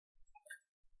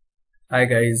Hi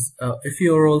guys, if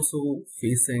you're also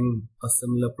facing a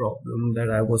similar problem that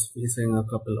I was facing a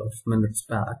couple of minutes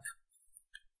back,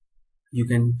 you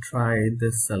can try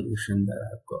this solution that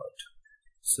I've got.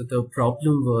 So the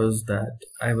problem was that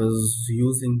I was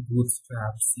using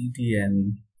Bootstrap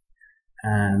CDN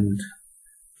and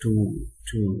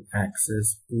to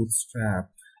access Bootstrap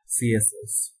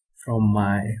CSS from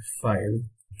my file,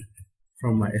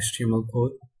 from my HTML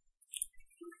code.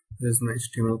 This is my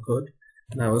HTML code.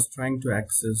 And I was trying to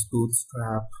access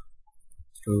Bootstrap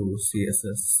through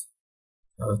CSS,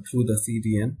 through the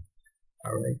CDN,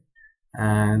 alright,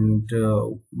 and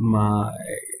my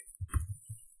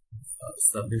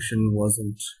solution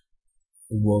wasn't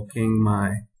working.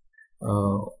 My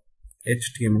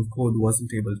HTML code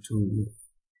wasn't able to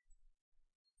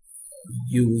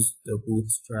use the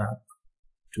Bootstrap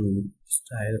to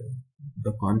style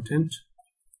the content.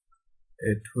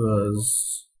 It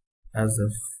was as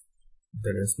if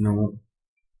there is no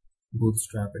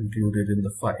Bootstrap included in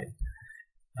the file.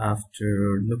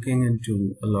 After looking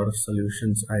into a lot of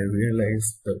solutions, I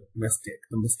realized the mistake.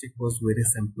 The mistake was very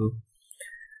simple.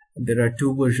 There are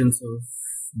two versions of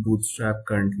Bootstrap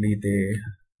currently there,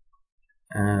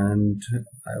 and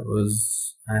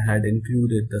I had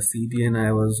included the CDN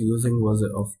I was using was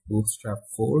of Bootstrap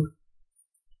 4,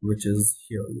 which is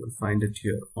here. You'll find it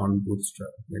here on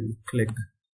Bootstrap. When you click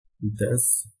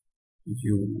this,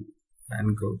 you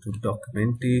and go to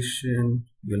documentation,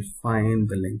 you'll find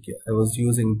the link here. I was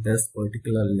using this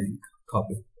particular link,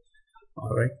 copy,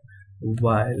 alright,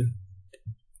 while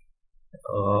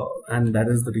and that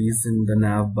is the reason the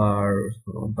navbar,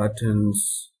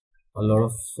 buttons, a lot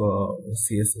of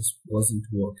CSS wasn't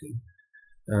working.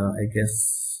 I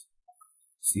guess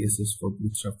CSS for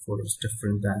Bootstrap 4 is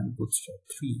different than Bootstrap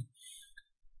 3,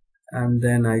 and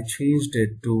then I changed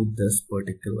it to this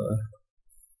particular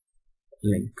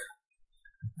link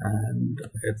and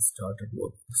it started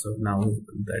working. So now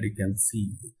that you can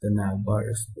see, the navbar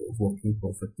is working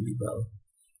perfectly well.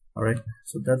 Alright,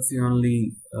 so that's the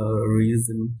only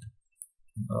reason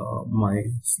my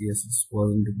CSS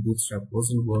Bootstrap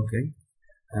wasn't working,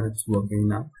 and it's working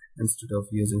now. Instead of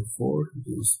using 4,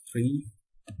 use 3,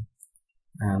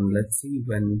 and let's see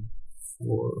when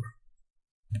 4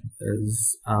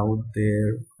 is out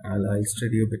there. I'll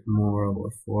study a bit more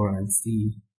about 4 and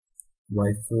see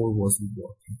why 4 wasn't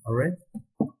working. Alright,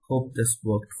 hope this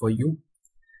worked for you.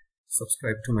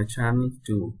 Subscribe to my channel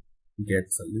to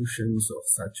get solutions of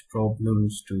such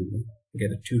problems, to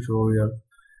get a tutorial,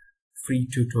 free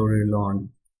tutorial on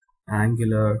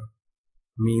Angular,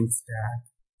 main stack,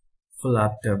 full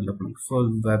app development,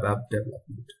 full web app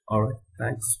development. Alright,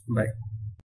 thanks, bye.